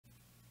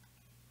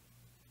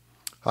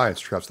Hi,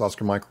 it's Traps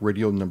Oscar Mike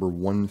Radio number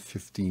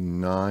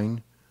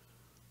 159.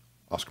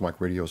 Oscar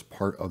Mike Radio is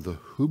part of the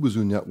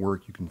Hubazoo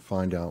Network. You can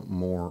find out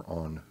more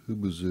on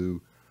hubazoo.com.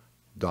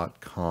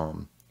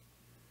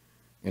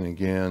 And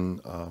again,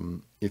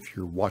 if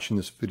you're watching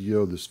this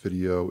video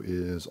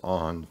is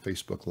on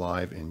Facebook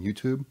Live and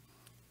YouTube.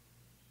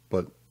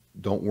 But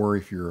don't worry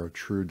if you're a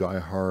true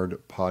diehard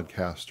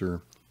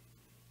podcaster,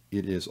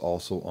 it is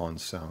also on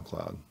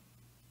SoundCloud.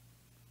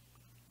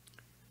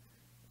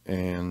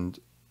 And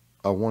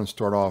I want to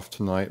start off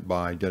tonight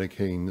by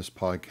dedicating this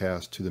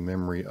podcast to the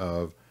memory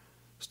of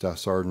Staff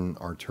Sergeant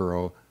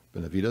Arturo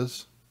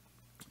Benavides,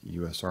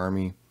 U.S.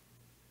 Army.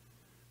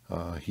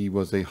 He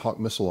was a Hawk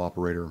missile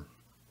operator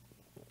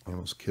and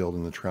was killed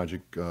in the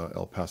tragic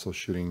El Paso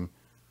shooting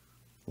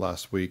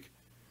last week.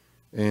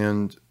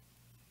 And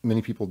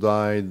many people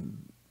died,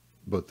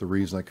 but the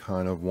reason I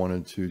kind of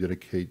wanted to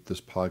dedicate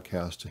this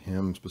podcast to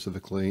him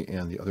specifically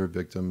and the other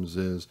victims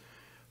is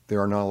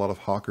there are not a lot of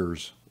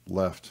Hawkers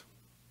left.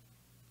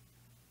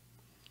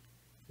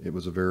 It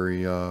was a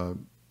very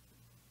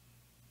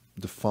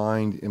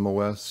defined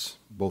MOS,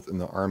 both in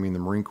the Army and the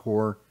Marine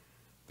Corps.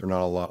 There are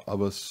not a lot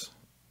of us,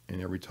 and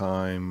every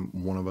time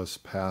one of us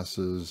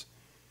passes,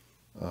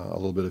 a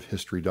little bit of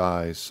history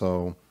dies.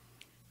 So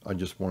I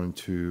just wanted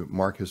to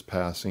mark his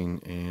passing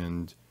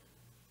and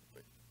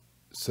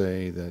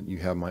say that you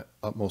have my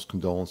utmost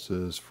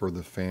condolences for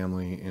the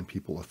family and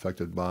people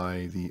affected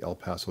by the El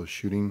Paso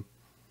shooting.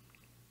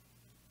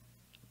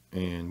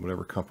 And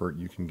whatever comfort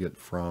you can get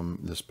from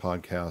this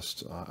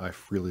podcast, I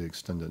freely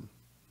extend it.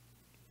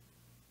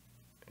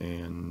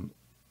 And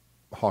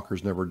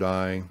Hawkers never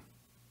die.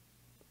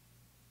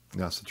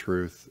 That's the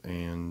truth.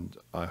 And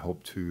I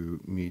hope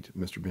to meet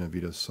Mr.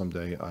 Benavides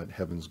someday at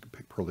Heaven's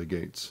Pearly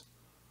Gates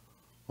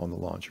on the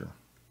launcher.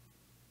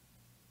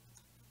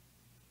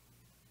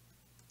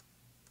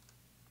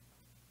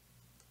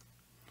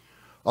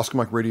 Oscar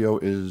Mike Radio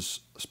is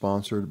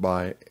sponsored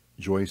by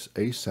Joyce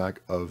Asack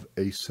of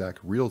Asack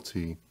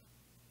Realty.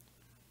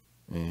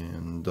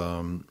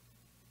 And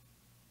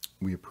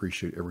we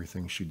appreciate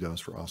everything she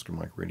does for Oscar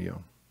Mike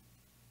Radio.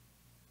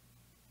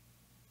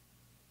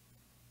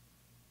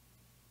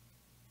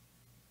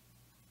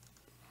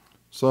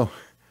 So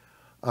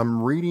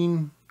I'm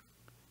reading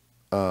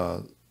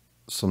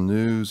some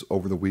news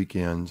over the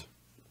weekend,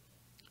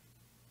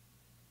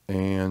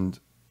 and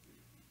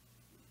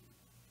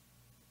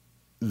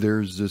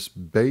there's this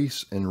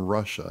base in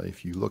Russia.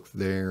 If you look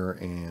there,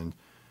 and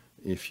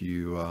if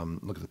you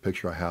look at the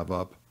picture I have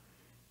up,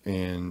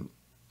 and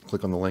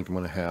click on the link I'm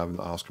going to have in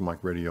the Oscar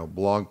Mike Radio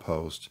blog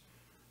post,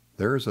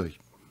 there's a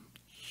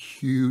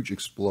huge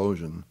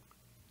explosion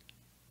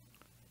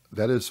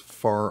that is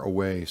far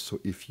away.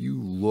 So if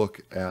you look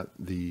at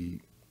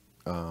the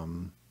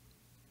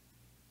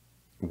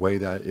way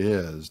that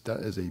is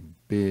a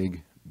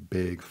big,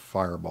 big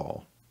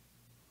fireball.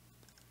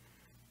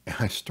 And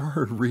I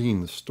started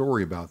reading the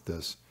story about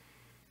this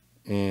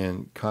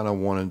and kind of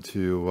wanted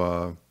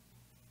to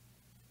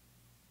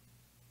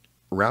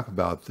rap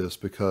about this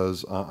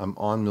because I'm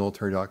on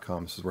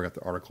military.com. This is where I got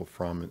the article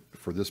from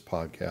for this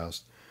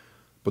podcast.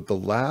 But the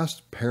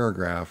last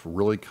paragraph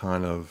really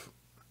kind of,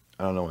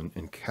 I don't know,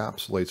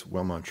 encapsulates what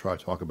I'm going to try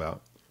to talk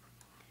about.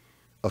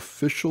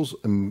 Officials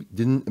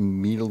didn't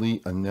immediately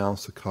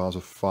announce the cause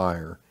of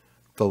fire,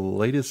 the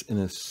latest in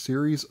a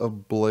series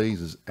of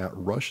blazes at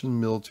Russian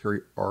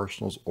military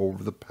arsenals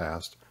over the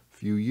past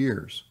few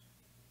years.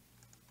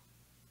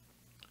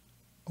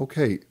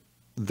 Okay.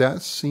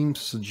 That seems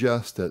to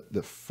suggest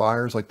that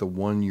fires like the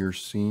one you're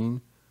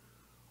seeing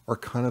are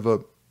kind of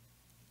a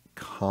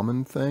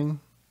common thing.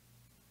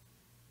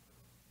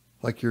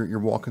 Like you're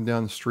walking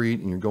down the street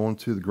and you're going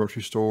to the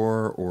grocery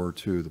store or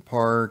to the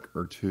park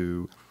or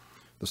to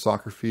the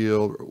soccer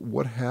field, or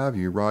what have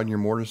you, riding your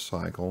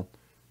motorcycle,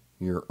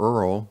 your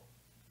Ural,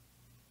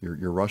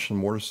 your Russian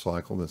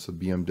motorcycle that's a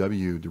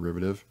BMW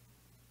derivative,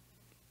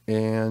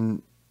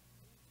 and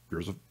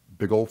there's a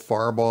big old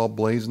fireball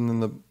blazing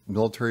in the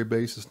military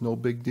base. It's no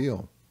big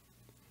deal.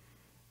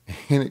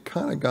 And it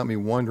kind of got me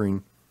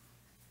wondering,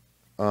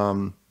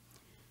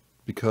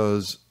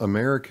 because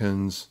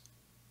Americans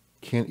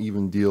can't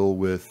even deal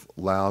with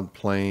loud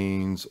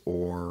planes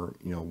or,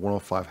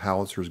 105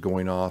 howitzers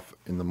going off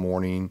in the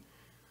morning,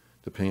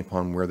 depending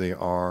upon where they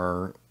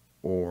are,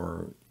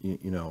 or,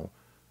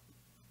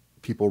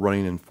 people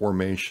running in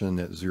formation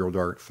at 0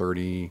 dark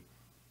 30.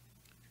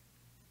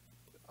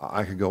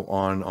 I could go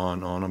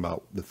on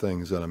about the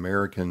things that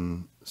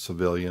American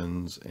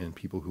civilians and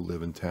people who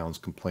live in towns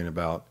complain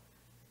about.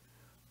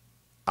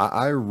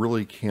 I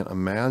really can't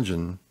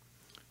imagine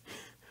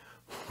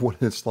what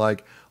it's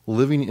like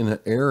living in an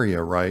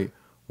area, right,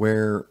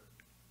 where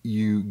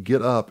you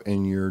get up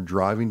and you're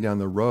driving down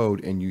the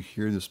road and you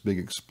hear this big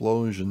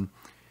explosion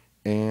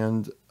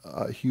and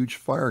a huge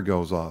fire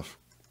goes off.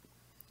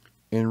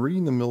 And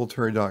reading the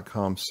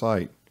military.com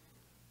site,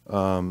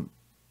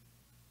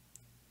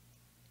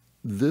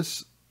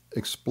 this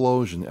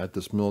explosion at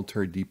this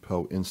military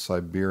depot in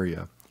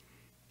Siberia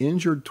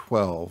injured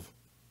 12,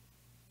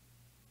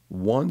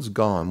 One's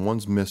gone,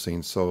 one's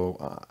missing.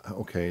 So,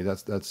 okay,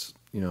 that's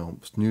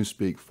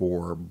newspeak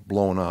for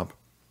blown up,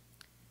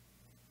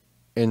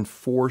 and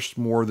forced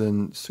more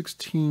than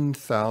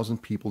 16,000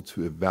 people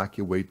to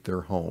evacuate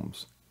their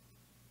homes.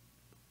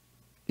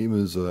 It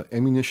was an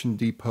ammunition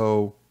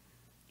depot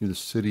near the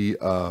city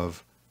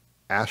of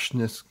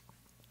Ashness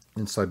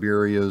in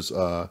Siberia's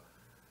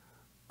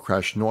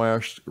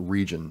Krasnoyarsk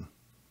region.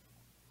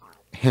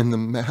 And the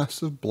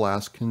massive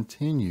blast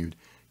continued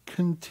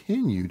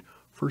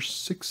for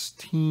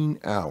 16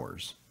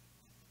 hours.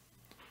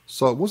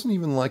 So it wasn't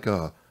even like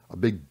a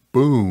big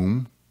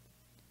boom,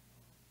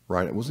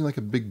 right? It wasn't like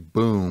a big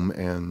boom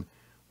and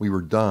we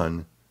were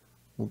done.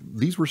 Well,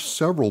 these were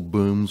several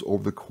booms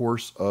over the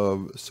course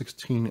of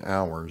 16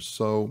 hours.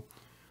 So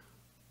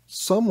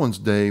someone's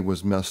day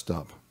was messed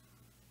up.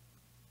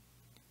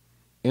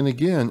 And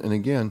again,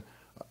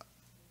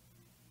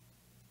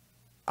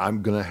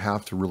 I'm going to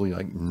have to really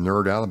like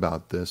nerd out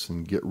about this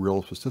and get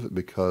real specific,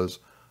 because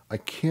I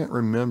can't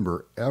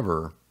remember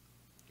ever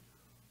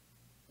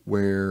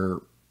where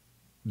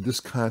this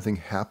kind of thing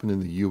happened in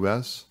the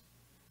U.S.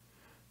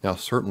 Now,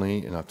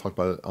 certainly, and I've talked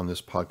about it on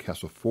this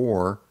podcast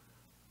before,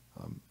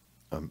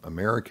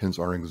 Americans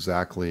aren't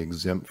exactly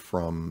exempt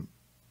from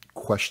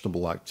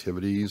questionable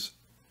activities,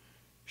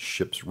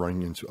 ships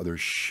running into other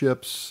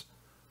ships,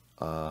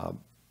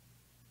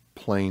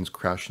 planes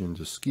crashing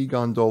into ski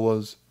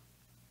gondolas,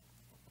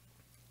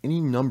 any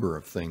number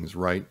of things,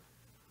 right?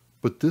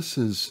 But this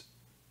is,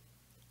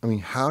 I mean,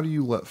 how do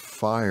you let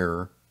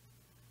fire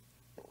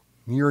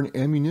near an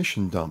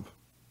ammunition dump?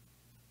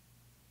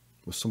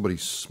 Was somebody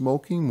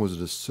smoking? Was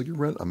it a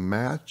cigarette, a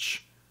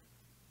match?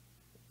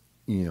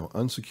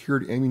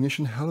 Unsecured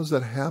ammunition? How does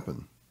that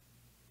happen?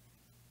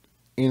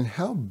 And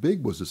how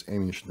big was this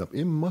ammunition dump?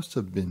 It must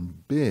have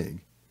been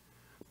big.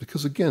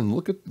 Because again,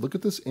 look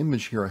at this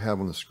image here I have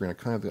on the screen. I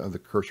kind of have the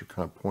cursor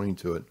kind of pointing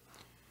to it.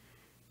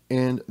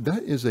 And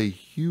that is a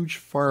huge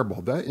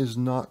fireball. That is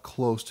not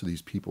close to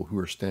these people who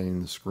are standing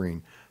in the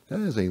screen. That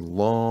is a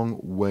long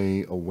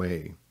way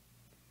away.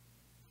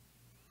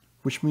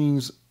 Which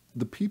means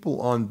the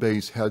people on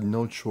base had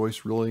no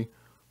choice really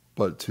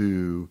but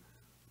to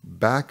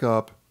back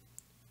up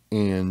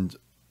and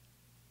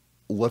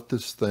let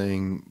this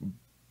thing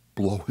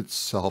blow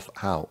itself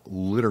out,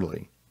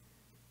 literally.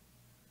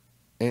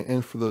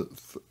 And for the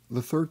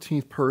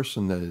 13th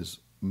person that is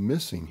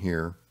missing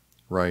here,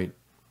 right?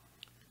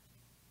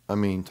 I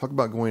mean, talk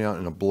about going out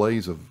in a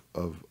blaze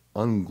of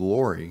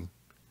unglory.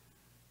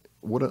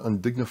 What an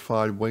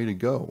undignified way to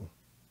go.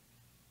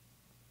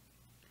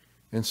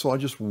 And so I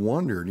just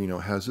wondered,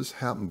 has this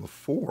happened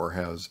before?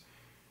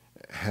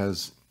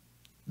 Has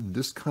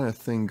this kind of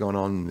thing gone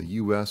on in the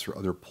U.S. or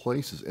other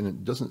places? And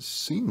it doesn't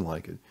seem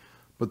like it.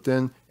 But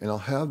then, and I'll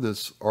have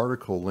this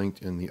article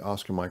linked in the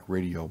Oscar Mike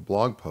Radio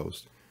blog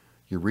post.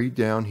 You read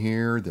down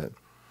here that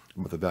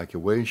with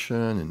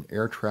evacuation and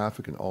air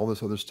traffic and all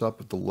this other stuff,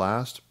 but the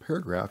last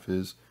paragraph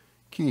is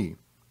key.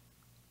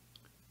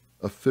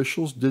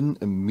 Officials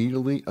didn't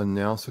immediately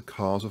announce the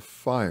cause of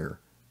fire,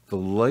 the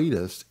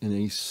latest in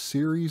a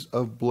series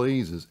of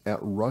blazes at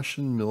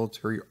Russian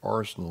military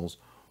arsenals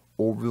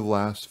over the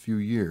last few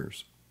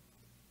years.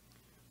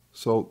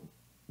 So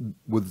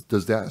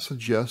does that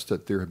suggest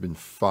that there have been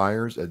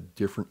fires at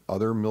different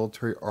other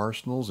military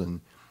arsenals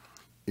and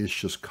it's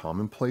just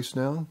commonplace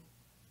now?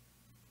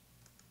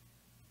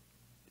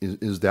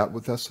 Is that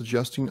what that's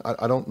suggesting?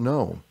 I don't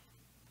know.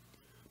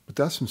 But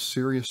that's some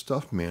serious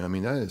stuff, man. I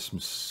mean, that is some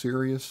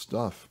serious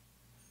stuff.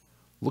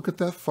 Look at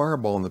that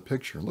fireball in the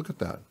picture. Look at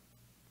that.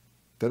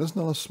 That is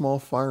not a small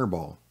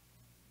fireball.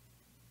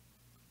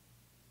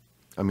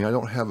 I mean, I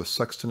don't have a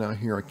sextant out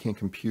here. I can't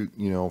compute,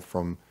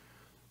 from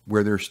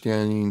where they're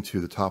standing to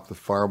the top of the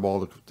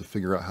fireball to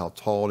figure out how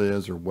tall it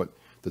is or what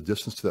the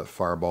distance to that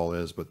fireball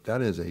is. But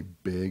that is a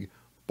big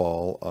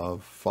ball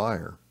of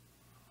fire.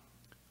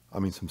 I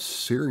mean, some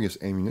serious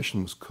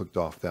ammunition was cooked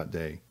off that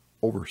day.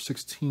 Over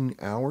 16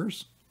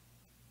 hours?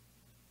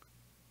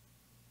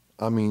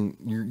 I mean,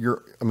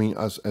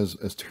 as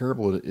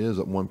terrible as it is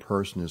that one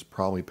person has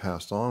probably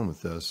passed on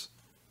with this,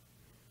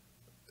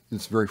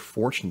 it's very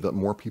fortunate that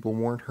more people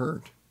weren't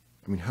hurt.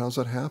 I mean, how's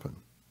that happen?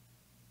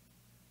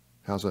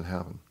 How's that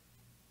happen?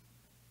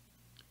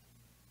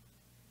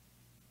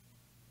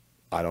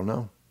 I don't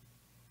know.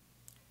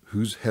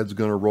 Whose head's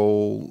going to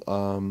roll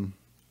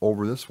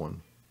over this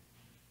one?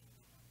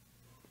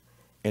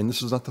 And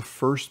this is not the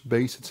first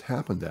base it's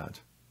happened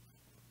at.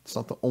 It's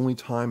not the only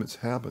time it's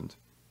happened.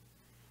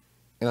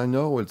 And I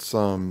know it's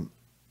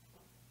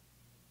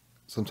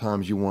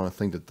sometimes you want to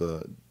think that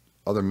the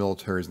other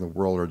militaries in the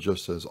world are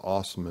just as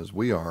awesome as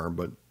we are,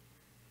 but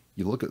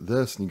you look at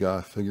this and you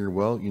got to figure,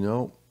 well,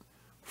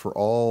 for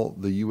all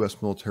the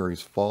U.S.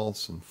 military's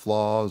faults and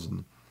flaws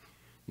and,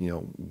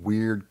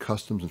 weird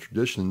customs and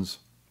traditions,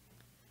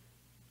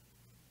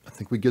 I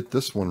think we get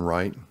this one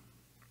right.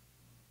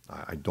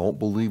 I don't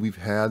believe we've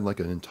had like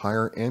an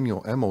entire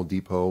ammo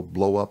depot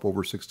blow up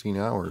over 16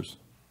 hours.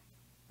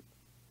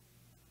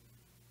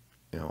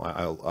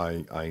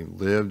 I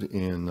lived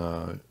in,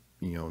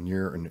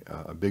 near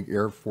a big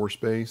Air Force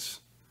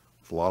base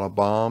with a lot of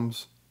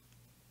bombs,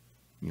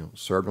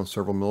 served on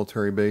several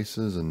military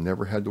bases and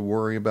never had to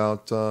worry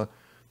about the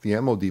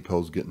ammo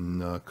depots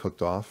getting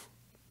cooked off.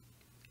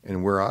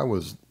 And where I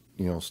was,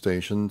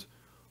 stationed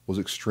was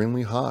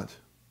extremely hot.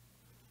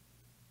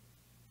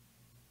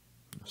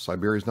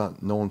 Siberia's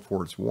not known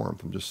for its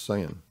warmth. I'm just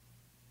saying.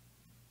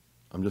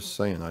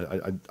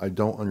 I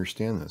don't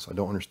understand this. I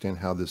don't understand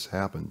how this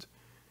happened.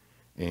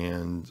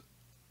 And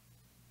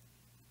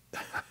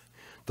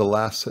the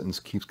last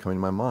sentence keeps coming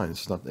to my mind.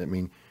 It's not,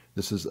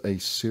 this is a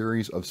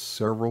series of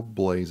several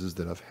blazes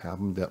that have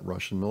happened at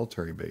Russian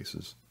military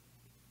bases.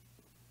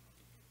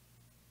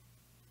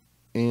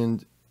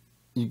 And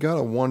you got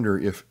to wonder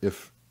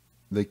if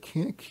they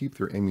can't keep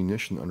their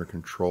ammunition under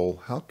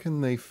control, how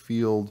can they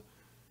field,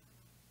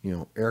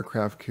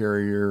 aircraft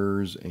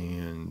carriers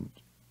and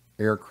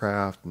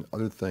aircraft and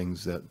other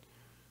things that,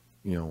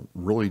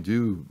 really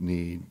do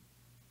need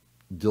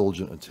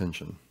diligent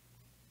attention?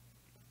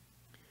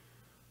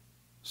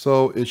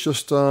 So it's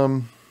just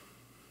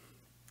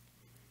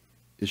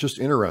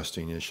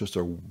interesting. It's just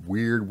a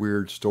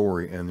weird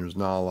story, and there's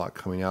not a lot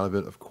coming out of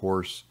it, of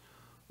course,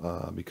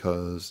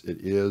 because it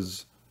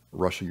is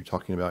Russia you're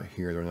talking about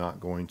here. They're not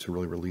going to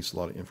really release a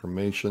lot of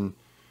information.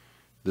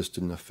 This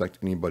didn't affect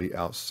anybody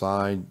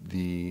outside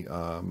the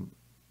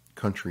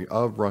country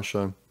of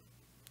Russia.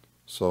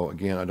 So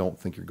again, I don't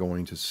think you're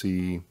going to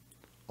see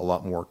a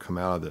lot more come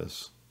out of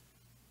this.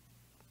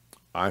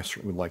 I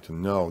certainly would like to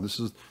know. This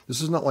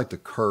is not like the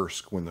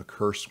Kursk, when the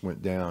Kursk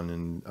went down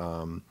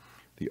in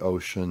the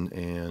ocean,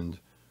 and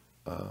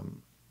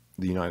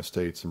the United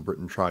States and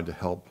Britain tried to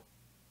help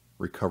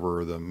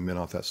recover the men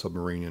off that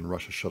submarine, and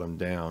Russia shut them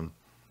down.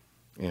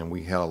 And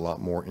we had a lot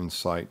more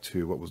insight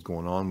to what was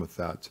going on with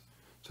that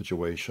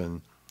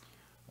situation.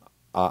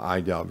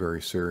 I doubt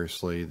very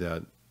seriously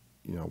that,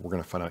 we're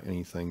going to find out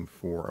anything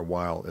for a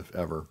while, if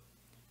ever.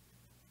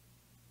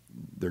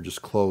 They're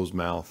just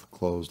closed-mouthed,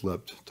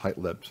 closed-lipped,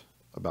 tight-lipped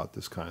about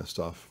this kind of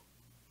stuff.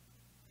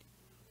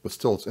 But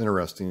still, it's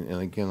interesting.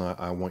 And again,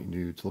 I want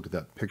you to look at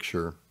that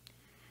picture.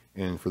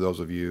 And for those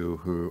of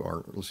you who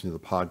are listening to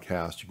the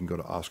podcast, you can go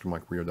to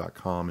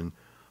OscarMikeRio.com and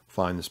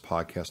find this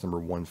podcast number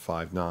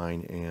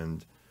 159,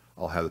 and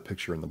I'll have the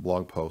picture in the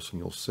blog post,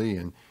 and you'll see.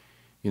 And,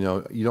 you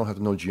don't have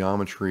to know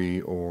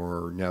geometry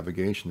or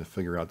navigation to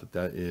figure out that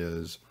that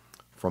is,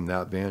 from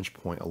that vantage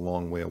point a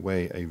long way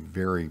away, a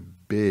very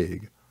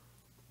big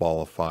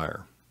ball of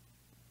fire.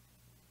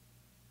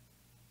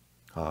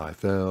 I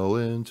fell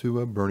into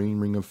a burning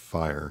ring of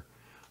fire.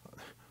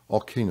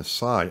 All kidding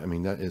aside,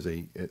 that is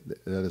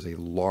a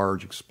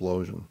large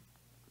explosion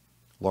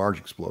over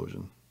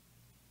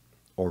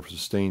a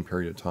sustained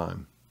period of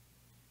time.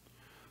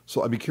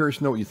 So I'd be curious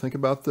to know what you think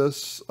about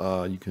this.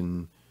 You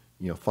can,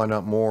 find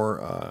out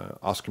more.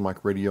 Oscar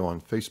Mike Radio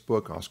on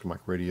Facebook, Oscar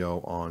Mike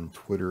Radio on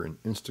Twitter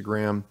and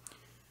Instagram.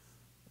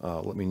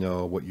 Let me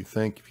know what you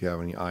think. If you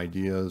have any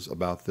ideas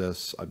about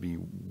this, I'd be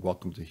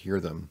welcome to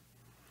hear them.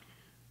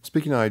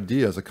 Speaking of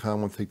ideas, I kind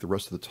of want to take the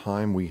rest of the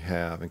time we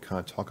have and kind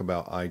of talk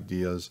about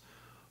ideas.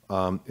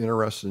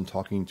 Interested in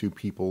talking to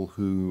people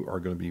who are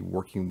going to be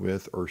working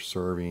with or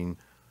serving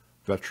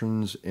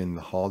veterans in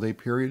the holiday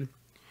period.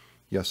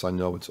 Yes, I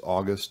know it's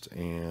August,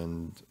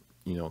 and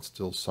it's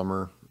still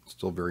summer. It's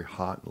still very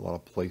hot in a lot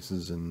of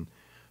places in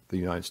the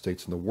United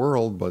States and the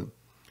world, but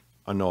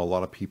I know a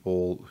lot of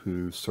people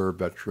who serve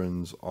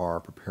veterans are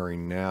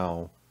preparing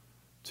now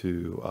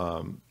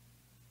to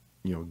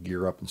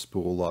gear up and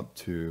spool up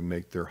to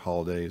make their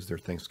holidays, their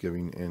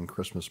Thanksgiving and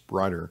Christmas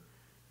brighter.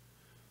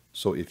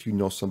 So if you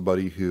know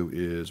somebody who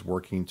is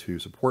working to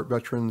support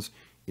veterans,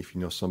 if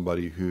you know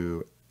somebody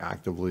who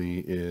actively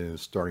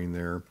is starting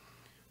their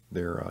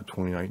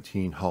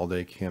 2019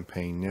 holiday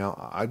campaign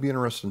now, I'd be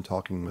interested in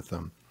talking with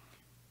them.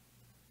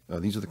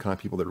 These are the kind of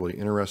people that really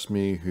interest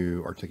me,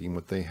 who are taking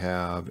what they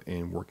have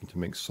and working to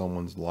make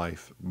someone's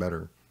life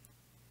better.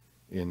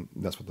 And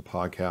that's what the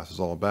podcast is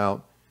all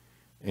about.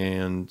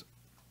 And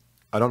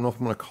I don't know if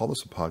I'm going to call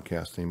this a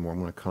podcast anymore. I'm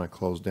going to kind of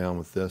close down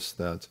with this,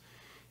 that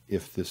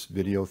if this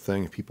video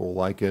thing, if people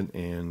like it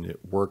and it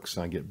works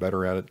and I get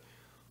better at it,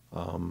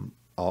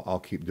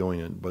 I'll keep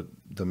doing it. But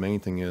the main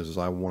thing is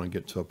I want to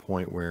get to a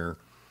point where,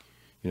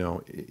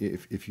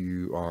 if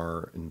you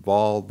are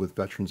involved with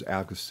veterans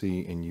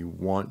advocacy and you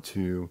want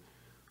to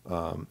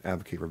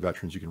advocate for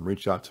veterans, you can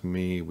reach out to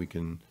me. We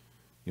can,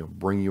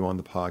 bring you on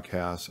the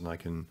podcast, and I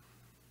can,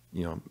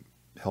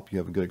 help you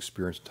have a good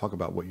experience and talk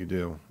about what you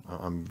do.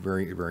 I'm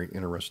very, very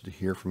interested to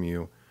hear from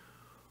you.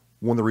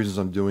 One of the reasons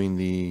I'm doing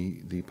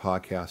the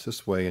podcast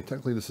this way, and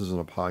technically this isn't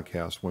a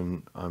podcast,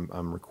 when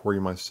I'm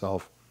recording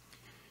myself,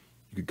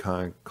 you could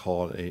kind of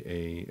call it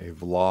a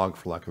vlog,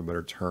 for lack of a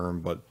better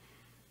term. But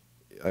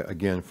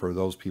again, for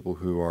those people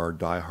who are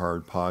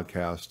diehard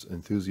podcast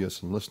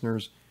enthusiasts and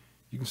listeners,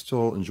 you can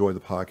still enjoy the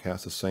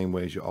podcast the same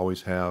way as you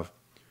always have.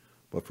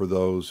 But for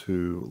those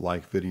who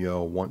like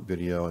video, want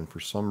video, and for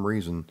some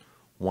reason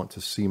want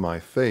to see my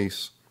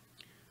face,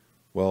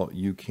 well,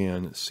 you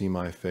can see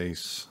my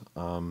face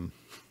for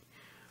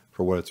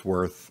what it's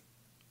worth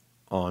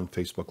on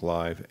Facebook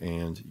Live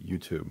and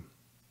YouTube.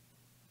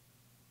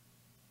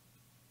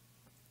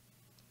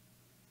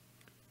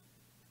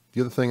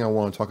 The other thing I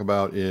want to talk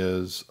about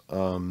is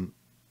I'm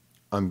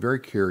very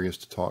curious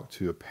to talk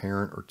to a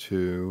parent or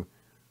two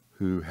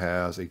who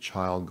has a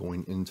child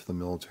going into the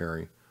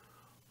military.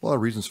 A lot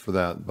of reasons for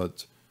that,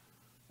 but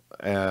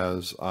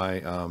as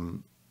I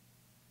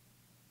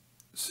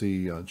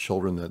see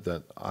children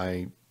that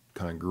I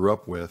kind of grew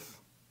up with,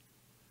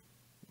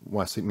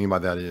 what I mean by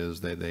that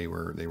is they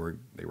were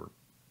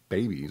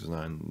babies,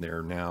 and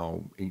they're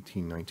now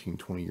 18, 19,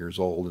 20 years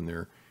old, and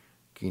they're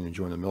getting to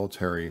join the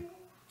military.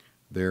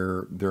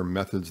 Their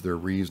methods, their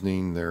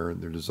reasoning, their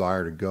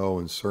desire to go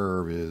and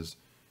serve is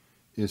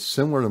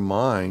similar to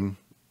mine,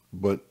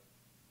 but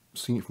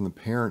seeing it from the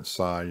parent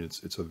side,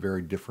 it's a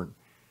very different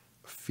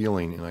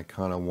feeling, and I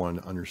kind of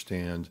wanted to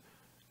understand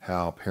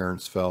how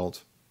parents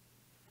felt,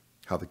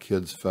 how the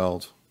kids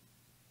felt.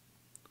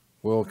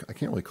 Well, I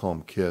can't really call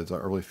them kids. I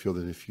really feel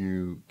that if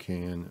you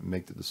can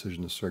make the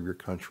decision to serve your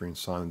country and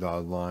sign the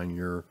dotted line,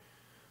 you're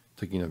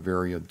taking a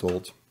very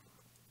adult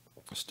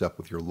step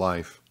with your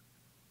life.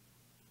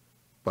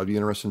 But I'd be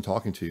interested in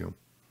talking to you.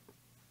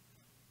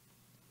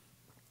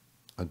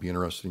 I'd be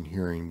interested in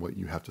hearing what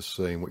you have to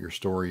say and what your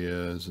story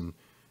is, and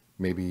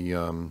maybe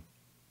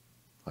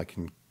I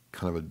can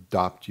kind of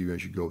adopt you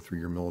as you go through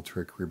your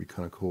military career. It'd be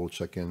kind of cool to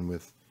check in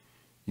with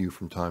you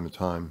from time to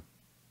time.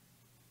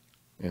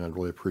 And I'd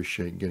really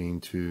appreciate getting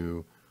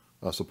to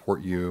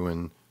support you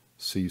and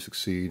see you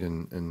succeed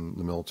in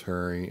the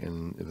military,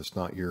 and if it's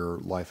not your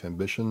life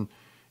ambition,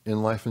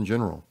 in life in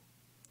general.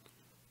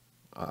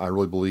 I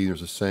really believe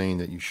there's a saying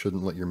that you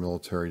shouldn't let your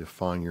military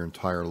define your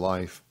entire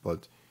life,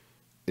 but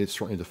it's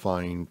certainly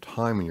defining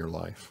time in your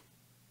life.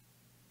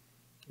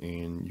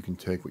 And you can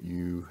take what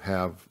you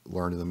have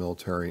learned in the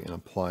military and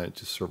apply it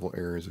to several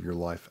areas of your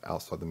life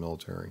outside the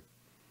military.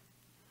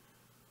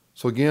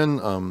 So again,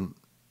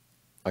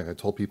 like I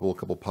told people a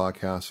couple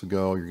podcasts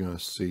ago, you're going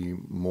to see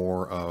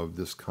more of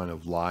this kind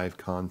of live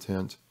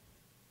content.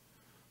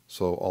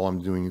 So all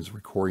I'm doing is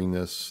recording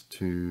this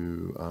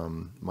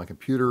to my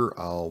computer.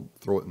 I'll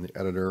throw it in the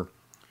editor,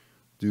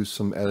 do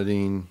some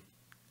editing,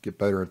 get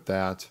better at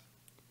that,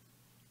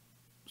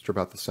 strip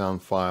out the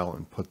sound file,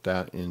 and put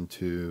that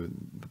into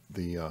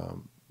the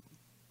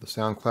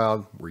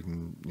SoundCloud, where you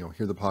can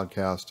hear the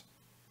podcast,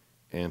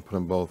 and put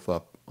them both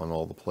up on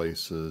all the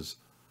places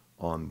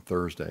on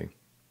Thursday.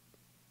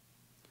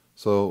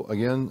 So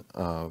again,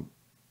 I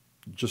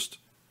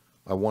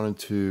wanted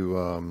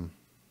to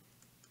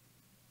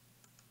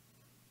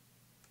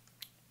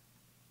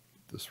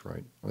get this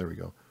right. Oh, there we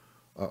go.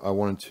 I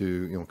wanted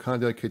to kind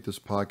of dedicate this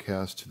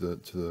podcast to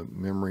the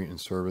memory and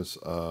service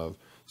of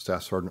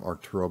Staff Sergeant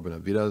Arturo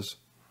Benavides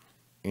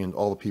and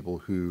all the people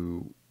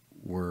who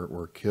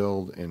were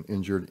killed and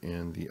injured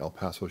in the El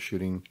Paso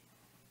shooting.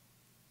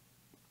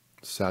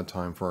 Sad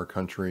time for our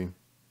country.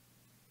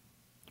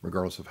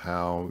 Regardless of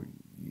how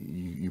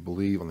you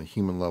believe on the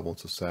human level,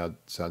 it's a sad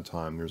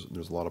time.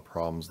 There's a lot of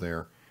problems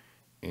there,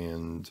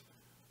 and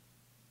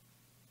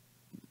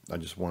I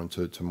just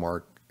wanted to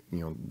mark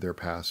their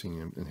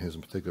passing, and his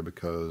in particular,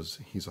 because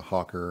he's a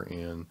hawker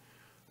and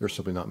there's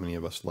simply not many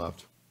of us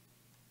left.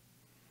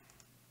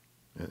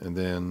 And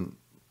then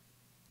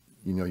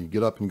you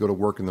get up and go to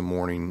work in the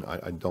morning.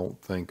 I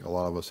don't think a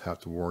lot of us have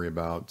to worry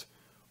about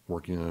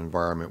working in an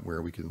environment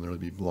where we could literally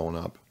be blown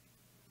up.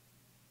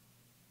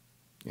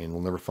 And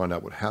we'll never find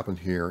out what happened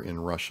here in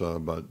Russia,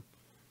 but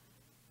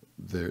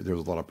there's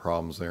a lot of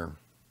problems there.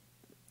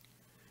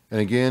 And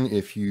again,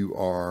 if you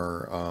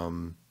are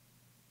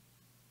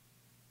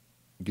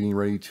getting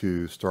ready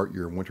to start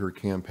your winter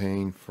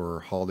campaign for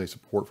holiday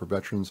support for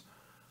veterans,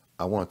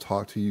 I want to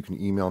talk to you. You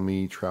can email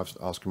me,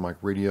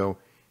 Travis@OscarMikeRadio.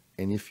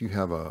 And if you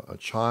have a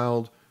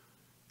child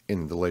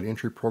in the delayed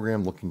entry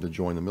program looking to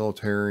join the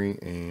military,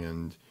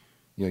 and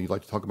you'd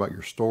like to talk about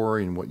your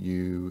story and what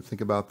you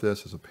think about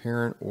this as a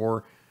parent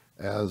or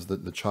as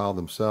the child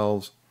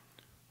themselves,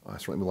 I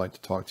certainly would like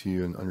to talk to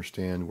you and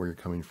understand where you're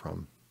coming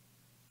from.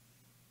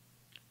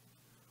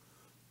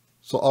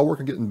 So I'll work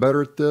on getting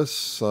better at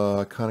this,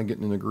 kind of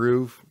getting in the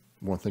groove.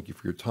 I want to thank you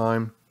for your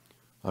time.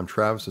 I'm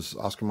Travis. This is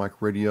Oscar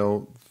Mike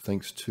Radio.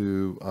 Thanks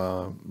to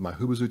my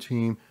Hubazoo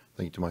team.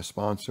 Thank you to my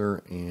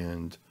sponsor,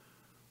 and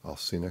I'll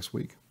see you next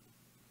week.